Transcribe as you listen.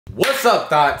What's up,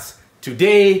 thoughts?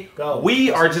 Today we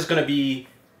are just gonna be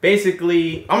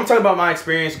basically, I'm gonna talk about my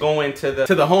experience going to the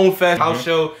Homefest house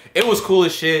show. It was cool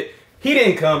as shit. He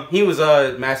didn't come. He was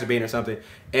masturbating or something,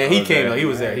 and he came though. He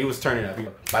was there. He was turning up.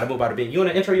 Bada boom, bada bing. You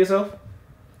wanna intro yourself?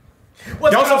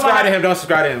 Don't subscribe to him. Don't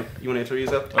subscribe to him. You wanna intro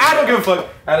yourself? Okay. I don't give a fuck.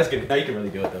 Alright, let's get it. No, you can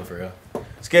really do it though, for real.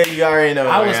 Skate, you already know.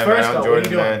 I was first though.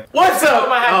 Jordan, man. What's up,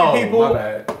 my happy people? My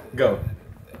bad. Go.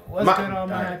 What's good on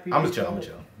my happy people? I'm gonna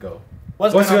chill. Go.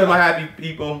 What's good, my happy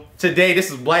people? Today, this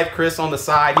is Blythe Chris on the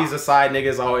side. He's a side nigga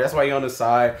as always. That's why he's on the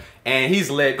side. And he's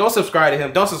lit. Go subscribe to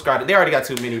him. Don't subscribe to. They already got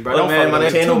too many, bro. Look, man, my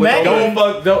name's too many. Don't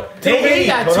fuck. Too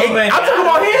many. I'm talking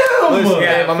about him.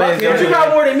 Yeah, my man's You got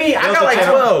more than me. I got like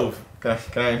 12.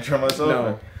 Can I intro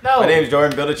myself? No. My name's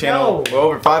Jordan. Build a channel. We're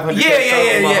over 500. Yeah.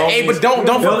 Hey, but don't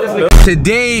fuck this nigga.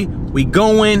 Today, we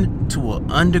going to an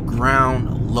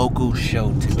underground local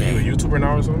show today. You a YouTuber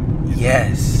now or something?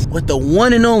 Yes. With the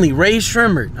one and only Ray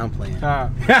Shrimmer. I'm playing.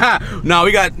 No,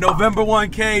 we got November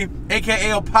 1K,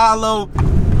 aka Apollo.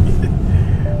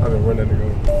 I've been running to go.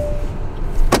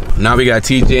 Now we got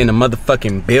TJ in the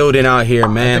motherfucking building out here,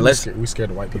 man. We scared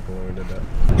the white people when we did that.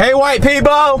 Hey, white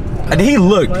people! And he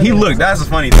looked. That's a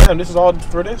funny thing. Damn, this is all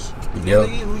for this? Yep.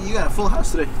 You got a full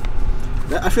house today.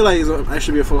 I feel like I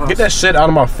should be a full house. Get that shit out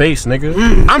of my face, nigga.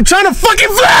 I'm trying to fucking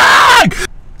vlog!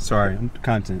 Sorry, I'm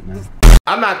content, man.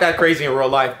 I'm not that crazy in real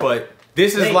life, but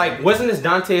this is like, wasn't this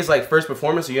Dante's like first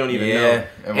performance? So you don't even know.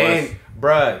 It was. And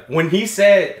bruh, when he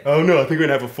said, "Oh no, I think we're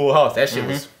gonna have a full house," that shit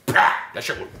was that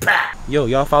shit was Yo,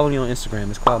 y'all follow me on Instagram.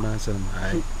 It's Cloud9 Cinema.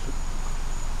 Alright.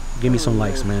 Give me some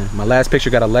likes, man. My last picture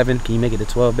got 11. Can you make it to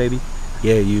 12, baby?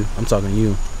 Yeah, you. I'm talking to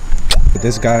you.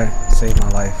 This guy saved my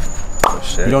life. Oh,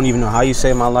 shit. You don't even know how you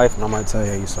saved my life, and I'm gonna tell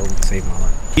you how you saved my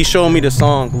life. He showed me the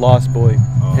song Lost Boy,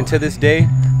 and to this day,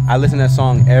 I listen to that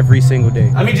song every single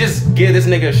day. Let me just give this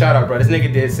nigga a shout out, bro. This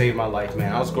nigga did save my life,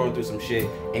 man. I was going through some shit,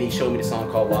 and he showed me the song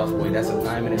called Lost Boy. That's a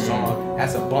 9-minute song.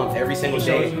 That's a bump every single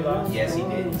day. Yes, he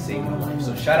did. He saved my life.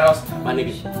 So shout outs, my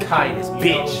nigga Kindness,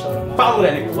 bitch. Follow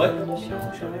that nigga. What?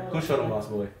 Who showed him Lost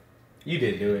Boy? You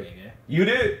did do it. You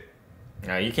did?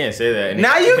 Nah, you can't say that.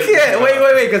 Now you can't.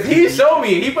 Wait, because he showed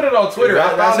me. He put it on Twitter.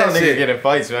 I found that shit. Get in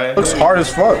fights, man. It looks hard as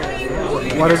fuck.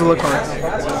 Why does it look hard?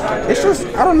 It's just,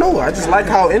 I don't know. I just like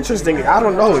how interesting. I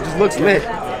don't know. It just looks lit.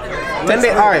 10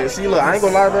 days. All right, see, look, I ain't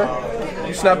gonna lie, bro.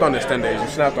 You snapped on this 10 days. You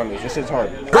snapped on this. This shit's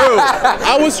hard. Bro,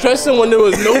 I was stressing when there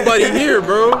was nobody here,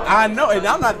 bro. I know, and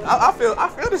I'm not. I feel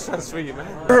this stress for you, man.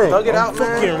 Bro, Thug it out, I'm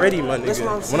fucking ready, my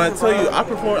nigga. When I tell you, I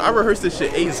rehearsed this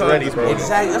shit 8 times, bro.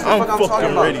 Exactly. That's what I'm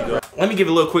fucking ready, though. Let me give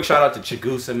a little quick shout out to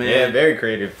Chigusa, man. Yeah, very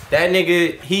creative. That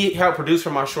nigga, he helped produce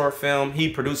for my short film. He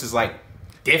produces like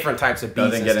different types of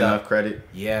beats. Doesn't get enough credit.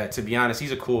 Yeah, to be honest,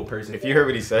 he's a cool person. If you heard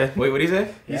what he said. Wait, what he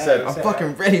said? He said, I'm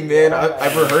fucking ready, man.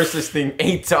 I've rehearsed this thing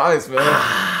 8 times, man.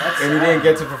 And he didn't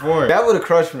get to perform. That would have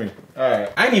crushed me.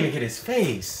 Alright. I didn't even get his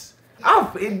face.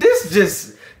 This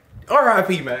just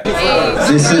R.I.P. man.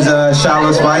 This is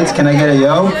Shallow Spites. Can I get a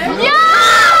yo? Yo!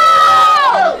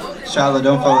 Shallow,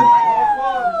 don't fold.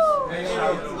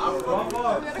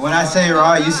 When I say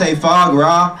raw, you say fog,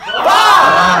 raw.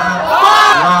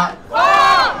 Raw.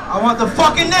 I want the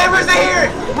fucking neighbors to hear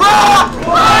it. Raw!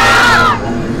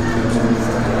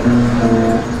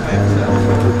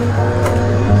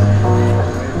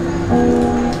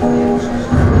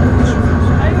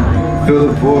 Fill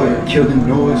the void, kill the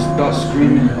noise, start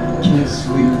screaming. Can't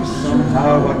sleep,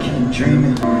 somehow I keep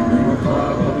dreaming.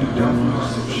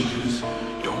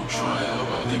 Don't try help,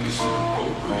 I think it's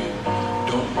inappropriate.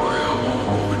 Don't worry, I won't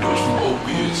overdose from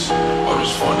opiates. I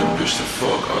just want a bitch to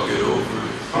fuck, I'll get over it.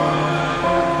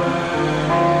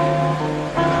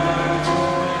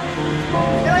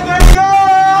 Can I get a go?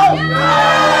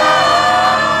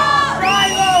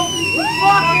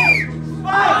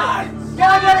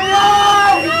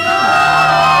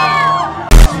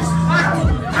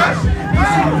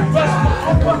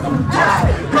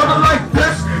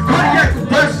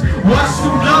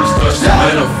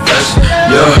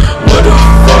 Yeah, what the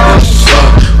fuck is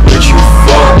up? Where you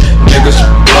fuck? Niggas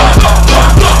block.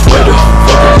 Where the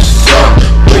fuck is up?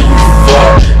 Where you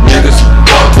fuck? Niggas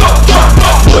block. Where the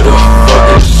fuck is up? Where you fuck? Niggas block. Where the fuck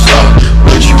is up?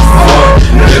 Where you fuck?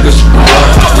 Niggas block.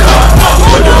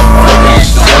 Where the fuck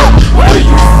is up? Where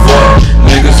you fuck?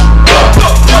 Niggas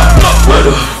block. Where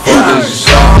the fuck is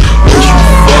up? Where you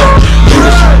fuck?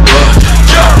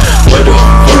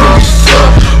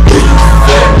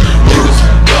 Niggas block.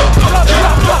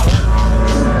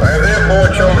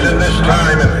 Chosen this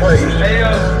time and place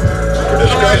to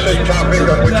discuss this topic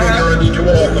on which ignorance too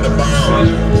often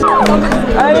abounds.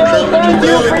 Thank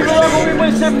you, people of we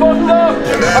wish it fucked up.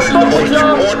 And that is the most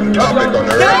important topic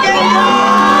on earth.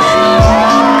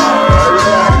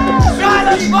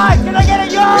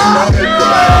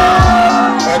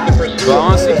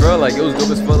 Like it was dope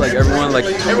as fuck. Like everyone, like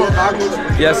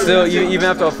yeah, still even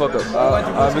after I fuck up,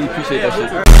 I really appreciate that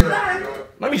shit.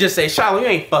 Let me just say, Shiloh, you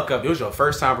ain't fuck up. It was your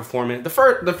first time performing. The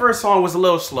first song was a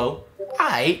little slow.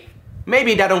 Alright.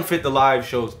 Maybe that don't fit the live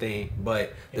shows thing,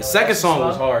 but the second song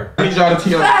was hard. I need y'all to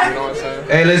tee up, you know what I'm saying?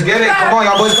 Hey, let's get it. Come on,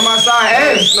 y'all boys, come outside.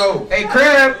 Hey,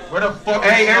 crib. Where the fuck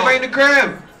Hey, everybody in the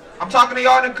crib. I'm talking to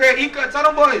y'all in the crib. Ika, tell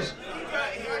them boys.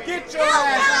 Get your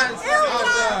ass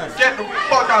outside. Get the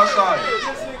fuck outside.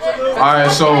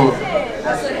 Alright, so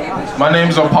my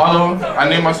name's Apollo. I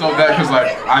named myself that because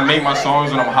like I make my songs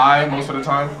when I'm high most of the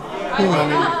time. He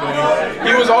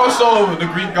was also the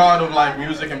Greek god of like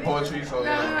music and poetry, so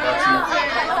yeah, that's you.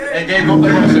 Hey Gabe, go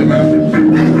play that shit,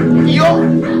 man. Yo!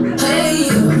 Hey,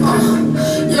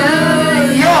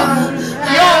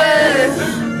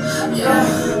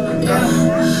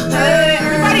 Hey,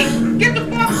 everybody, get the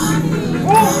fuck.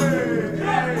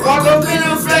 Walk up in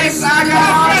the face, I got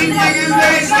all these niggas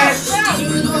racing.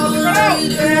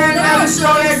 Never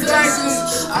show their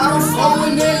faces. I don't fuck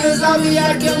with niggas, I be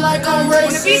acting like I'm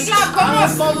racist. I don't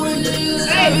fuck with niggas,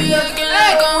 I be acting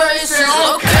like I'm racist.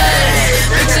 Okay,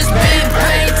 bitches big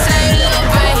brain, Taylor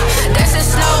Bay. That's a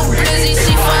slow blizzy,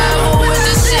 she forever with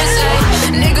the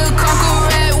shit, nigga conquer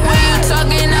red when you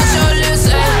talking out your lips,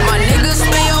 my niggas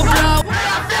spin your blow.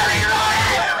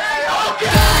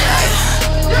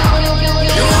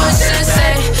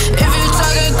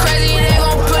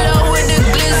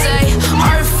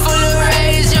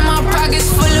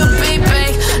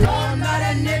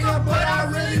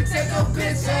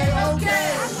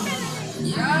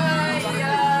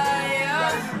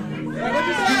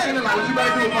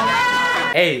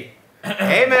 Hey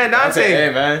man, Dante.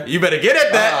 Hey man, you better get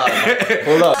at that.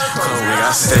 Hold up. We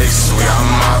got stakes, we got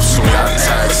mops, we got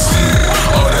tax.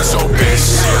 Oh, that's your bitch,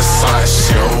 she a slut,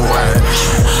 she a wet.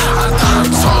 I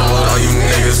told all you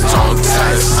niggas don't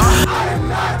test. I'm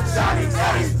not Johnny,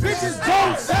 these bitches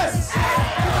don't test.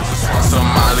 Just want some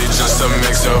Molly just to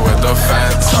mix it with the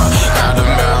Fanta. Got the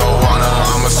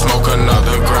marijuana, I'ma smoke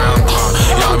another gram.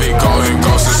 Y'all be going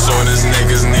ghost as soon as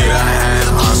niggas need a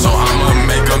hand. So I'ma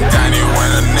make them daddy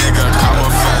when a nigga come a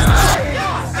fan.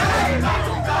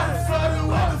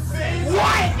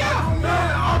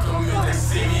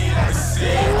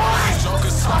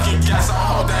 Guess I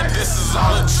hope that this is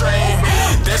all a dream.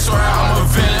 That's where I'm a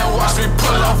villain. Watch me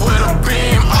pull up with a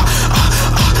beam.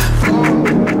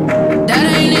 That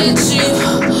ain't it, chief.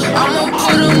 I'ma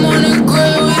put him on the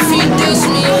grill if he diss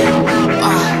me.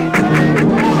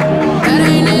 That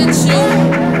ain't it, chief.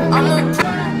 I'ma put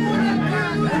him on the grill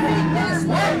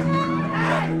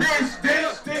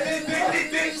if he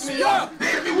diss me.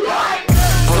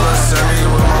 Pull a semi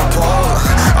with my pole.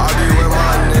 I be with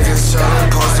my niggas chillin',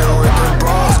 postin' with the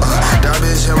bros. That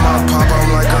bitch hit my pop,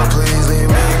 I'm like, oh, please leave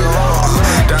me alone.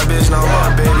 That bitch not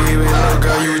my baby, little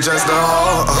girl, you just a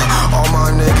hoe. All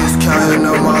my niggas counting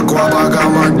up my guap, I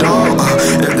got my dog.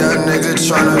 If that nigga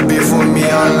tryna be for me,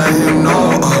 I let him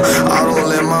know. I don't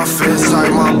let my fist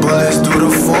like my bullets do the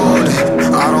fold.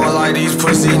 I don't like these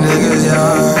pussy niggas,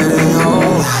 yeah, they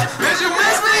know. Bitch, you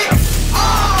miss me?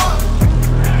 Oh!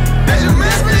 Bitch, you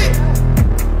miss me?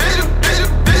 Bitch, you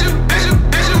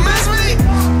miss me?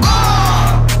 Oh!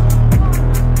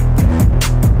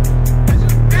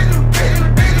 Bitch,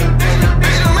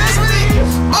 you miss me?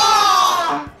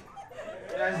 Oh!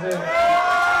 That's it.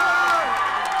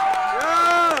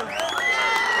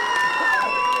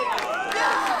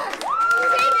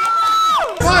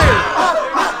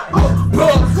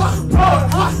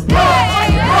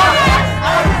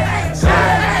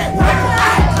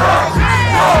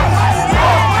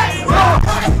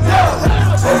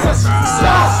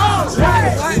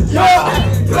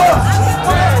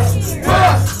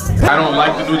 I don't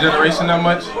like the new generation that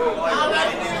much. I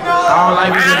don't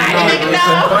like these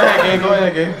niggas. Go ahead, Gabe. Go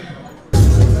ahead, Gabe.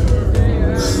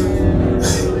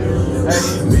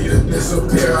 Me to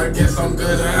disappear, I guess I'm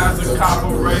gonna have to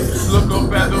cooperate. Look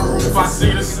up at the roof, I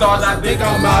see the stars, I think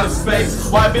I'm out of space.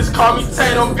 White bitch call me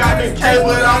Tatum, got me K,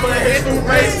 but I'ma hit the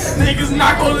race. Niggas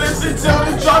not gon' listen till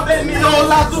they drop, they need on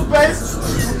lots of bass.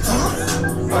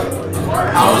 I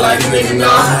don't like these niggas,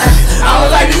 no. I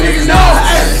don't like these niggas, no. I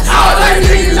don't like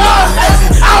these niggas, no.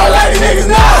 I don't like these niggas,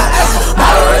 no. I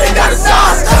don't really got the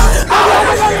sauce. I don't like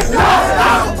these niggas, no. I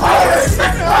don't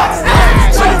expect the sauce.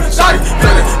 Shawty,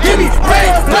 gonna give me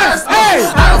brain blast. I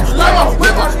don't like my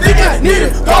whip, I think I need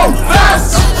it, go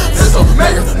fast. This a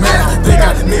mega man, I think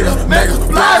I need a mega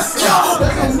blast.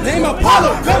 Name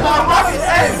Apollo, cause my rocket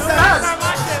ain't fast.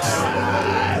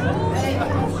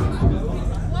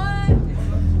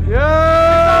 Yeah!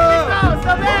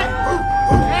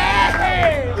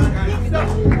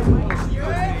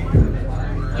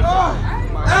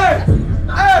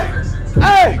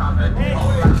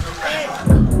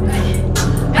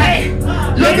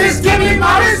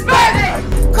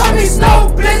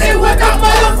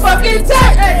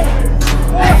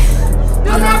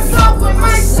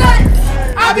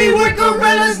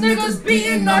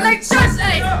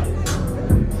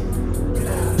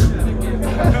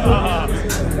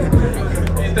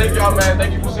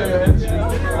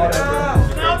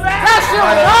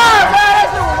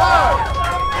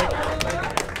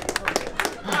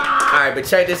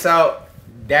 check this out.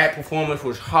 That performance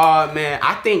was hard, man.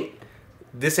 I think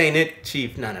this ain't it,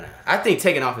 Chief. No. I think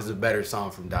Taking Off is a better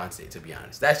song from Dante, to be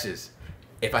honest. That's just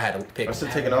if I had to pick. What's the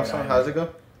Taking Off song? How's it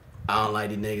go? I don't like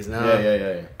these niggas now.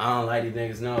 Yeah. I don't like these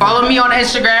niggas now. Follow me on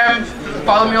Instagram.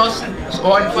 Follow me on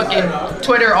fucking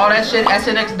Twitter. All that shit.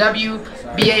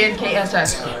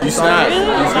 SNXWBANKSS. You snap.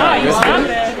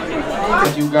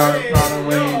 You got a problem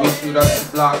when you get shoot up the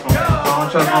block. I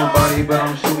don't trust nobody, but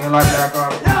I'm shooting like that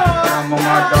guy. I'm on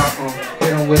my dock.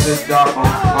 Hit him with this dog.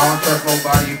 I don't trust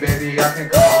nobody, baby. I can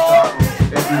come on top.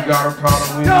 If you got a problem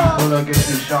when you pull up, get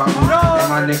you shot. And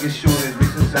my niggas shooters, be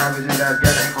some savage and that's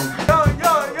getting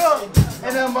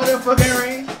In that motherfucking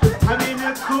ring, I mean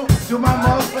that cool, do my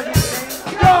motherfucking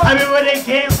thing. I mean when they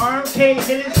came, RMK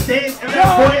hit his stage, and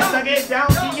that boy suck it down,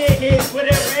 he get hit with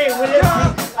it,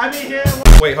 I mean here.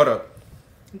 Wait, hold up.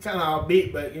 I'm kind of off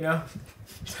beat, but you know.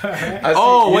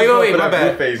 Oh, wait,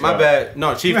 my bad.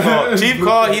 No, Chief called. Chief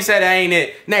called, he said that ain't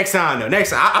it. Next time though, next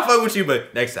time. I fuck with you,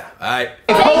 but next time, alright?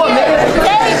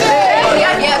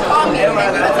 Yeah, call me.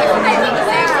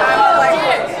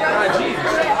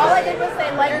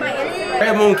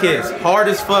 Red Moon Kids, hard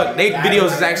as fuck. They videos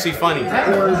is actually funny.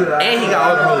 And he got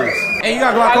all the hoes. Hey, you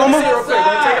got glaucoma?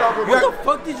 What the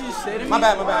fuck did you say to me? My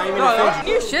bad. I ain't mean to offend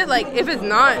you. You should, like, if it's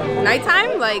not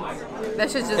nighttime, like, that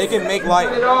shit just... It can make light.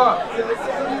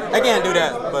 I can't do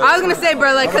that, but... I was gonna say,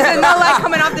 bro, like, cause there's no light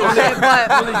coming off this shit, but...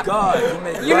 Holy God,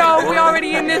 you know, we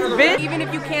already in this bitch. Even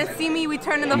if you can't see me, we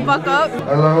turning the fuck up. You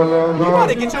about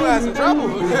to get your ass in trouble.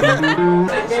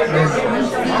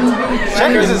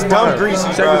 Checkers is dumb greasy,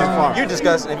 bro. You're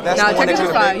disgusting. That's nah, Checkers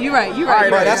is fine. You right.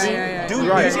 Bro, that's... Dude,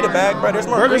 you see the bag, bro? There's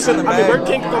more grease in the bag. Burger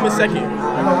King come in second.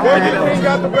 Burger King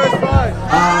got the best fries.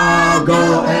 I'll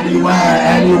go anywhere.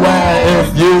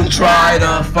 If you try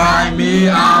to find me,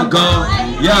 I'll go.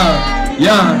 Yeah.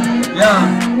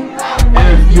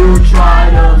 If you try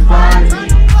to find me,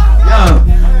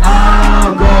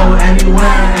 I'll go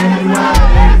anywhere.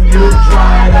 If you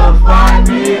try to find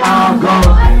me, I'll go.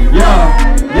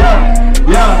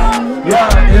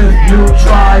 If you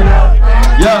try to,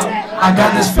 I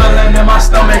got this feeling in my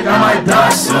stomach, I might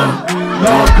die soon.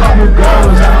 Know a couple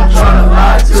girls that I'm tryna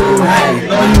lie to. Hey,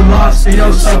 know you lost in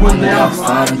yourself one day I'll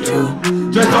find you.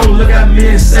 Just don't look at me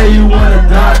and say you wanna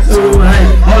die too. Hey,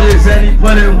 hold this Eddie,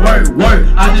 put in work.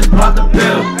 I just popped the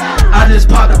pill. I just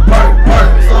popped the perk.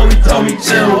 Slowly told me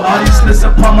chill. All these slits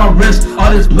upon my wrist.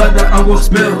 All this blood that I'm gon'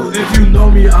 spill. If you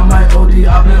know me, I might OD.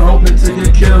 I've been hoping to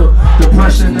get killed.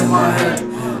 Depression in my head.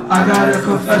 I got a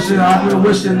confession. I've been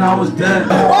wishing I was dead.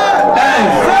 Hey,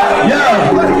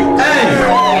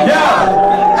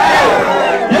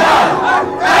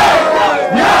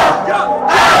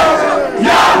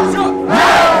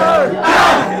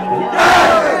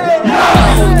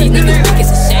 These niggas think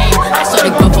it's a shame. I saw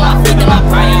the growth on my feet in my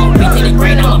brain. Beat to the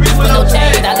grain, I'm a beast with no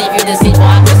chains. I leave you to see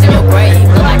while I twist in your grave.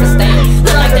 Look like a stain,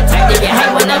 look like the type that get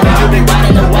hate whenever you be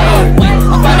riding the wave.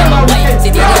 I'm finding my way. See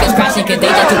these niggas crashing cause they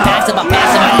just too passive. I'm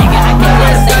passive, my nigga, I can't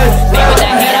play safe. Man with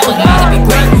that hate, I was made to be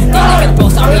great. These niggas bro,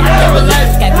 sorry, I can't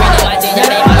relate. Got grin in my jeans, y'all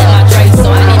ain't running my trace.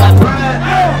 So I need my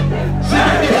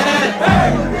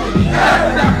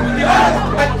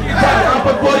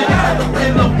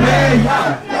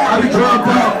I be drugged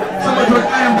out, someone drug I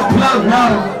am the plug now.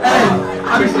 Hey, I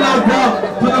be slugged out,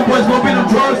 put them boys gon' beat them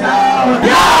drugs out.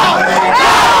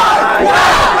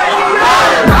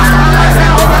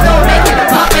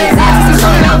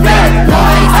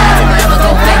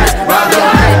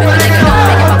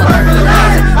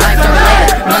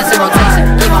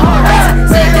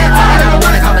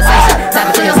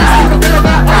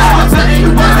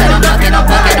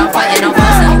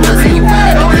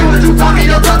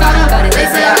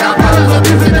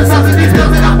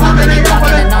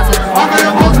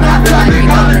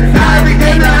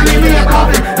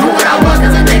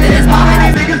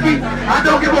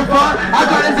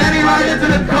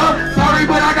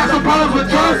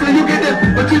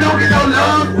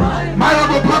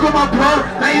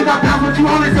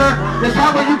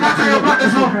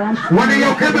 One of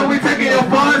your clipping, we taking your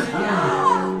funds.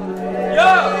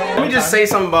 Let me just say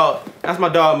something about, that's my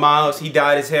dog Miles. He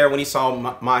dyed his hair when he saw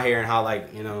my hair and how,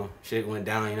 like, you know, shit went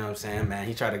down, you know what I'm saying, man.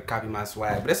 He tried to copy my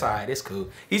swag, but it's alright, it's cool.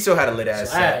 He still had a lit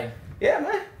ass set. Yeah,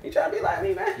 man. He tried to be like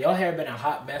me, man. Your hair been a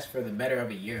hot mess for the better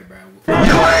of a year, bro. You ain't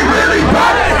really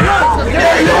body.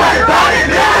 Yeah, you ain't body,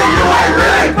 nigga. You ain't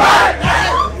really body.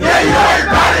 Yeah, you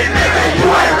ain't body, nigga. You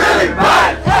ain't really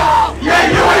body. Yeah,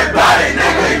 you ain't body,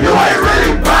 nigga. You ain't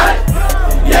really body.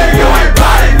 Yeah, you ain't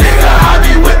body, nigga. I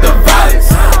be with the violence.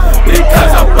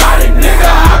 Because I'm body, nigga.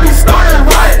 I be starting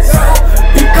riots.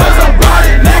 Because I'm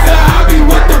body, nigga. I be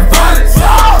with the violence.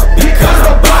 Because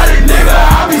I'm body, nigga.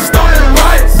 I be starting riots.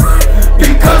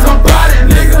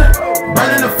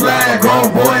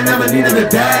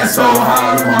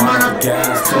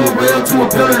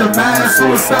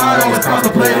 Suicide always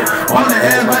contemplated. On the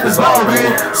edge like it's all red.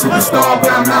 Superstar,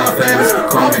 but I'm not famous.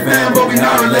 Call me fan, but we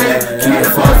not related. Keep it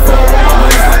fucked for on my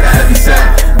waist like a heavy set.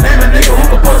 Name a nigga who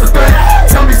can pose a threat.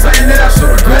 Tell me something that I should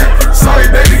regret. Sorry,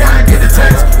 baby, I ain't get the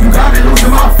text. You got me losing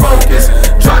my focus.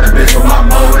 Try to bitch with my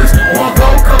motives. Want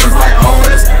gold colors like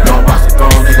Otis. Don't watch the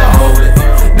throne, nigga, hold it.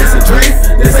 This a dream.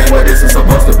 This ain't what this is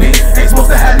supposed to be. Ain't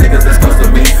supposed to have niggas this close to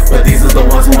me. But these is the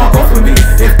ones who want go for me.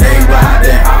 If they ride,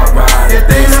 then I'll ride. If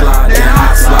they slide, then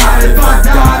I slide. If I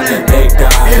die, then they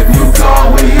die. If you go,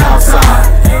 we outside.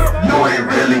 You ain't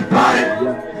really bout it.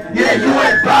 Yeah, you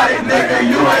ain't bout it, nigga.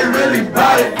 You ain't really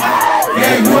bout it.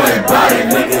 Yeah, you ain't bout it,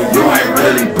 nigga. You ain't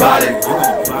really bout it.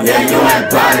 Yeah, you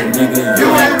ain't bout it, nigga. You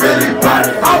ain't really bout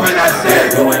it. I'm in that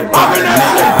shit. I'm in that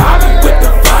shit. I be with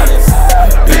the violence.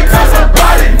 Because I'm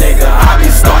bout it, nigga. I be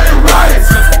starting riots.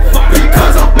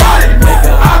 Because I'm bout it,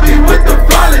 nigga. I be with the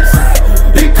violence.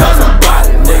 Because I'm bout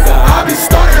it, nigga. I be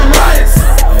starting riots.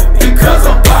 Because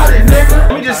I'm bout it, nigga.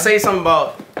 Let me just say something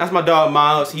about, that's my dog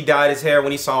Miles. He dyed his hair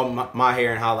when he saw my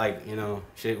hair and how, like, you know,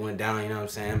 shit went down, you know what I'm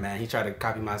saying, man. He tried to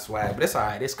copy my swag, but it's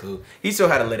alright, it's cool. He still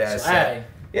had a lit ass set.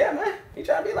 Yeah, man. He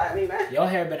tried to be like me, man. Your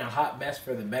hair been a hot mess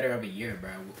for the better of a year,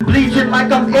 bro. Bleaching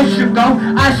like I'm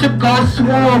Ishigo. I should go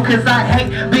swole, cause I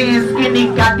hate being skinny.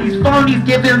 Got these phonies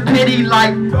giving pity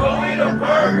like, go eat a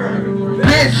burger.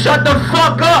 Bitch, shut the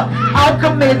fuck up. I'll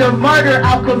commit a murder.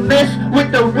 Alchemist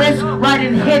with the wrist,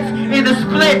 writing hits in a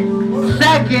split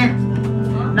second.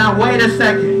 Now wait a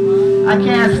second. I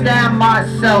can't stand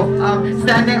myself. I'm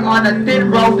standing on a thin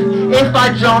rope. If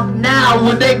I jump now,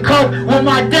 would they cope with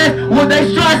my death? Would they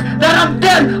stress that I'm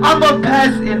dead? I'm a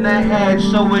pest in the head,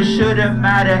 so it shouldn't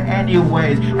matter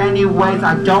anyways. Anyways,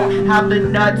 I don't have the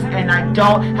nuts and I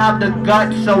don't have the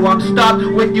guts, so I'm stuck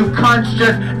with you cunts.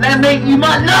 Just let me eat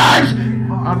my nuts.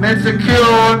 I'm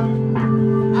insecure.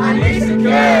 I need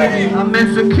security. I'm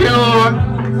insecure.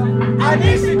 I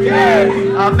need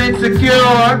security. I'm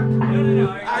insecure.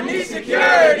 I need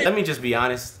security. Let me just be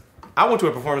honest. I went to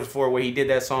a performance before where he did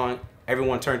that song.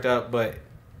 Everyone turned up, but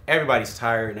everybody's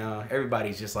tired now.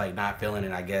 Everybody's just like not feeling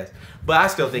it, I guess. But I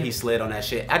still think he slid on that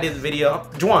shit. I did the video.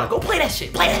 Juwan, go play that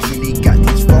shit. Play that shit. He got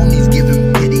these phonies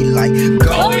giving pity like,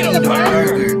 go eat a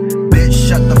burger. Bitch,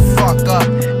 shut the fuck up.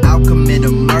 I'll commit a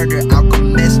murder.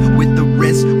 Alchemist with the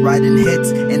wrist, writing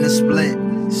hits in a split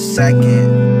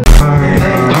second.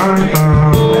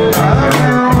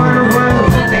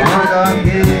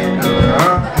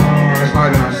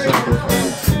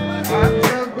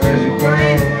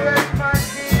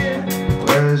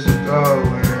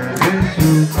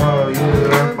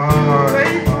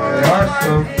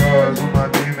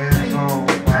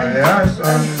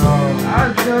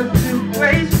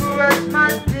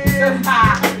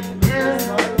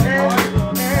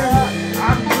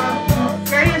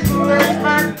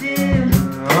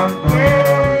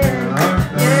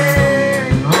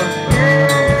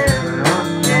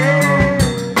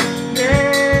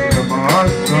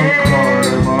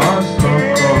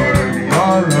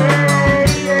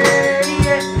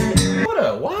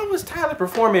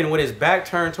 Performing with his back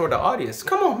turned toward the audience.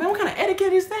 Come on, man. What kind of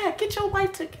etiquette is that? Get your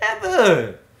life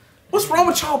together. What's wrong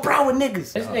with y'all brown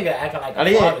niggas? This nigga acting like I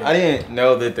didn't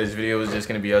know that this video was just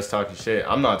gonna be us talking shit.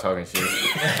 I'm not talking shit.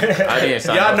 I didn't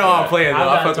sign up. Y'all know I'm playing though.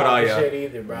 I fuck with all y'all. Shit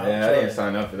either, bro. Yeah, I didn't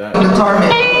sign up for that.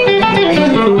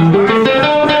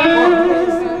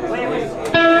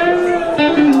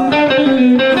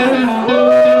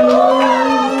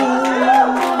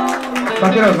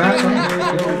 Fuck it up, man.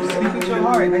 Speak with your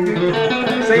heart,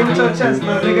 nigga. Say it with your chest,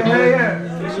 little nigga. Hell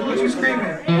yeah. What you screaming?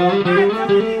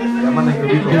 Yeah, my nigga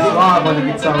Rico Suave on the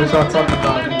guitar. What y'all talking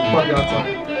about? Fuck y'all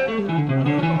talking.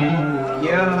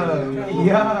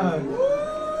 Yeah.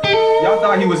 Y'all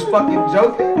thought he was fucking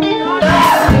joking?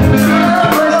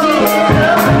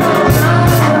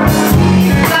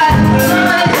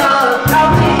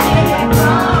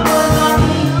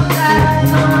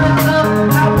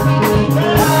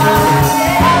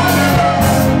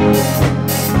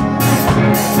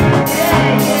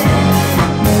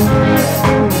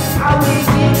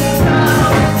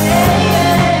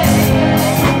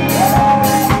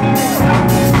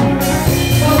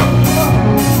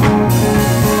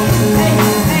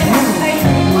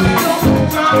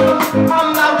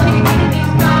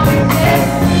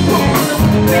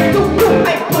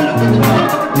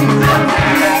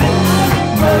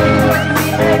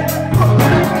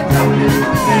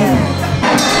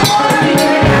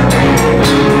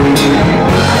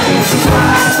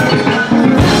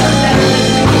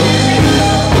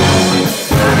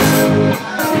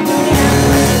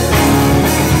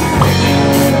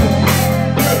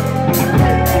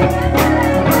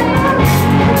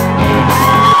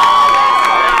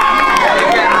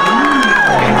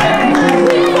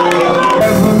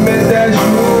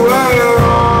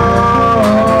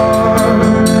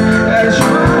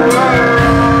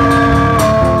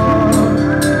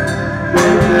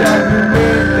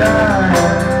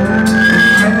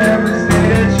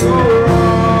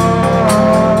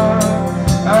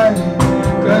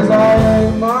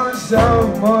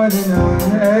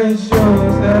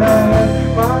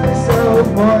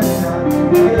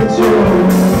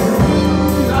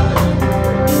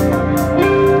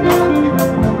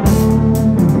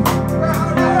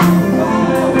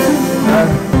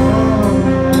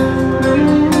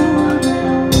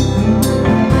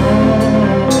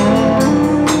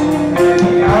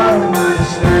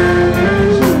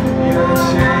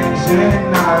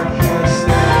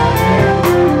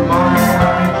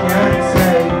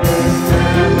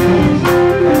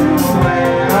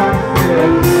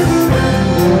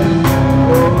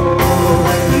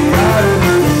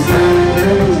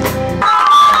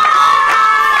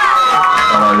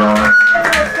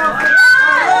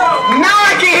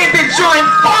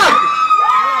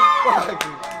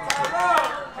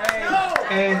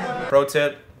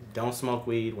 tip, don't smoke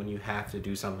weed when you have to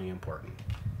do something important.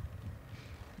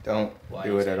 Don't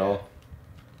do it at all.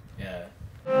 Yeah.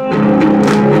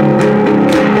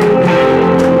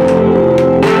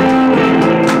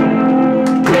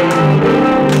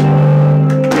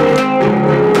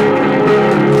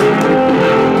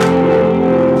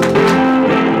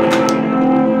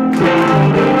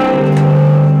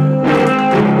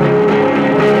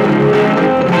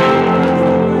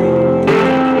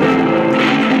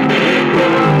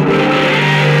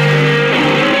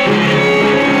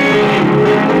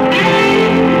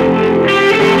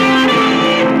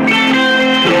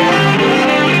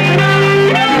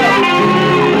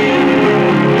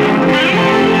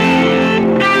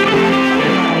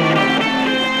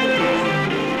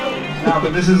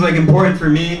 But this is like important for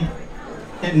me,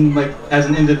 and like as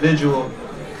an individual,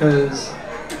 because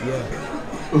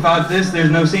without this,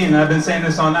 there's no scene. I've been saying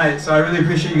this all night, so I really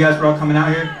appreciate you guys for all coming out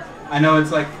here. I know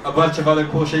it's like a bunch of other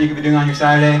cool shit you could be doing on your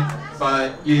Saturday,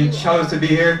 but you chose to be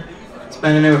here,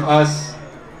 spending it with us,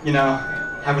 you know,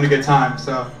 having a good time.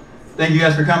 So thank you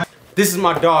guys for coming. This is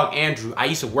my dog, Andrew. I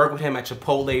used to work with him at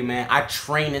Chipotle, man. I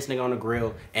trained this nigga on the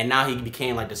grill, and now he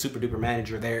became like the super duper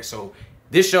manager there. So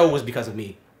this show was because of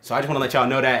me. So I just want to let y'all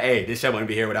know that, hey, this show wouldn't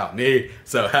be here without me.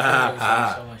 So,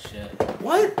 so much shit.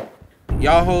 What?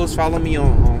 Y'all hoes follow me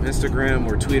on Instagram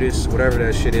or Tweeters, whatever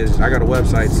that shit is. I got a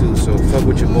website too, so fuck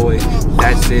with your boy.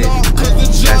 That's it.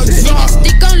 That's it.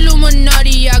 Stick on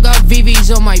Illuminati, I got VVs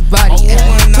on my body.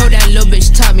 Told that little bitch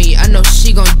taught me, I know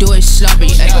she gon' do it sloppy.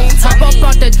 Hop up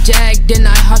out the Jag, then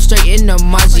I hop straight in the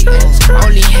Mozzie.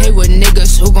 Only hate with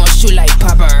niggas who gon' shoot like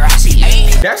paparazzi.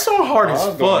 That song hard as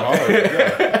fuck.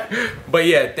 But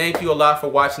yeah, thank you a lot for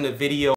watching the video.